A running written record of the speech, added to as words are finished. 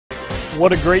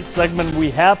What a great segment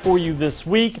we have for you this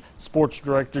week. Sports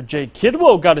Director Jay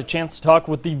Kidwell got a chance to talk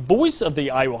with the voice of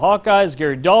the Iowa Hawkeyes,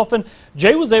 Gary Dolphin.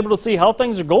 Jay was able to see how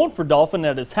things are going for Dolphin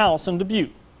at his house in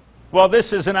Dubuque. Well,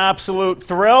 this is an absolute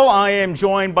thrill. I am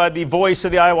joined by the voice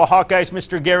of the Iowa Hawkeyes,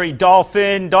 Mr. Gary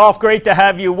Dolphin. Dolph, great to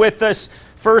have you with us.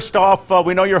 First off,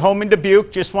 we know you're home in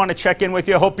Dubuque. Just want to check in with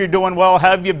you. Hope you're doing well.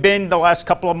 How have you been the last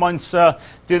couple of months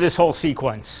through this whole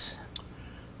sequence?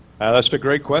 That's a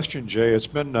great question, Jay. It's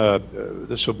been,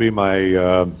 this will be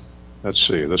my, let's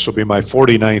see, this will be my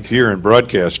 49th year in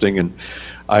broadcasting, and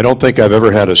I don't think I've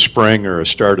ever had a spring or a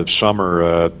start of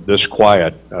summer this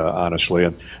quiet, honestly.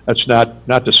 And that's not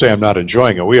to say I'm not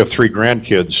enjoying it. We have 3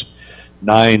 grandkids,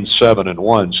 9, 7, and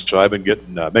 1, so I've been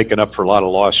getting, making up for a lot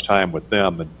of lost time with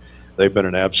them, and they've been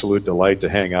an absolute delight to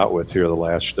hang out with here the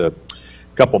last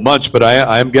couple months. But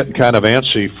I'm getting kind of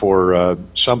antsy for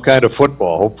some kind of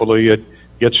football. Hopefully it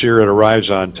gets here, it arrives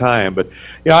on time. But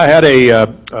yeah, I had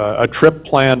a trip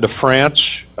planned to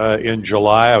France in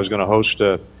July. I was going to host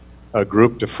a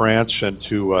group to France and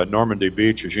to Normandy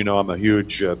Beach. As you know, I'm a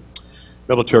huge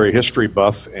military history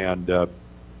buff, and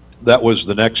that was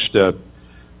the next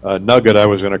nugget I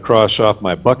was going to cross off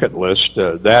my bucket list.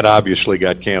 That obviously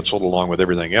got canceled along with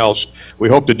everything else. We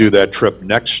hope to do that trip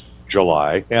next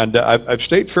July, and I've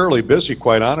stayed fairly busy,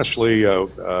 quite honestly,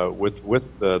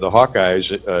 with the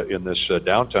Hawkeyes in this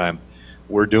downtime.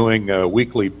 We're doing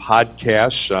weekly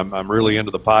podcasts. I'm really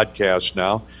into the podcast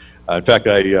now. In fact,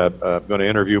 I'm going to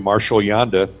interview Marshall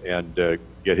Yanda and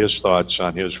get his thoughts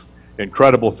on his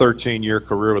incredible 13-year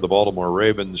career with the Baltimore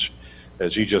Ravens,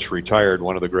 as he just retired,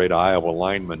 one of the great Iowa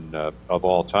linemen of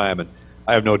all time. And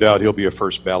I have no doubt he'll be a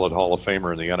first ballot Hall of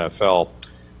Famer in the NFL.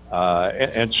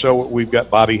 And so we've got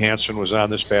Bobby Hansen was on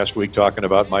this past week talking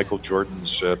about Michael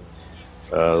Jordan's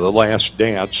The Last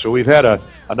Dance. So we've had a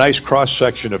nice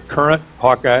cross-section of current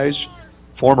Hawkeyes,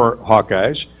 former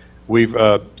Hawkeyes. We've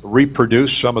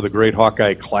reproduced some of the great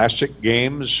Hawkeye Classic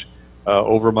games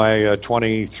over my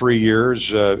 23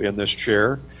 years in this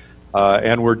chair.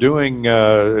 And we're doing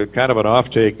kind of an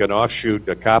offshoot,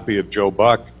 a copy of Joe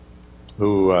Buck,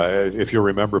 who, if you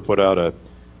remember, put out a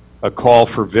call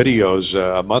for videos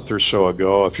a month or so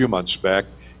ago, a few months back,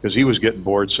 because he was getting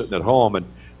bored sitting at home. And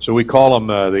so we call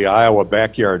them the Iowa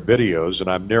Backyard Videos, and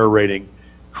I'm narrating,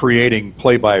 creating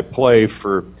play-by-play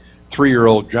for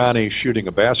 3-year-old Johnny shooting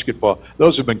a basketball.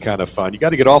 Those have been kind of fun. You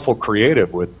got to get awful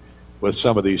creative with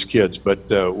some of these kids, but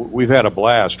we've had a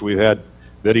blast. We've had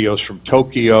videos from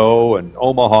Tokyo and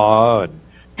Omaha and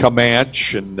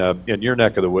Comanche and in your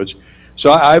neck of the woods.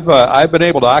 So I've been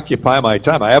able to occupy my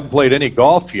time. I haven't played any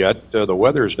golf yet. The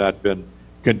weather's not been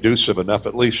conducive enough,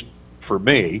 at least for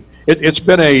me. It's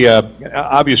been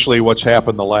obviously what's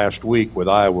happened the last week with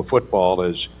Iowa football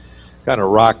has kind of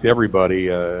rocked everybody,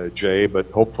 Jay,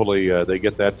 but hopefully they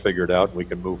get that figured out and we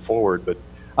can move forward. But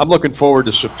I'm looking forward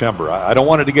to September. I don't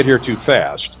want it to get here too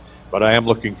fast, but I am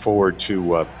looking forward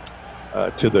to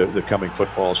the coming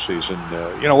football season.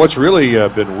 You know, what's really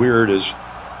been weird is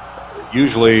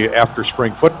usually after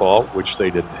spring football, which they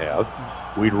didn't have,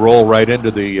 we'd roll right into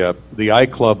the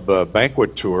iClub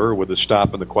banquet tour with a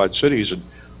stop in the Quad Cities, and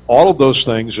all of those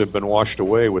things have been washed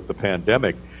away with the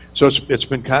pandemic. So it's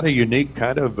been kind of unique,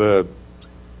 kind of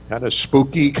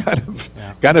spooky, kind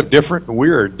of different and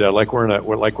weird, like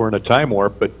we're in a time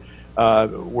warp. But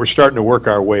we're starting to work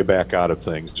our way back out of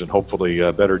things, and hopefully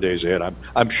better days ahead.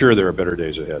 I'm sure there are better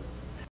days ahead.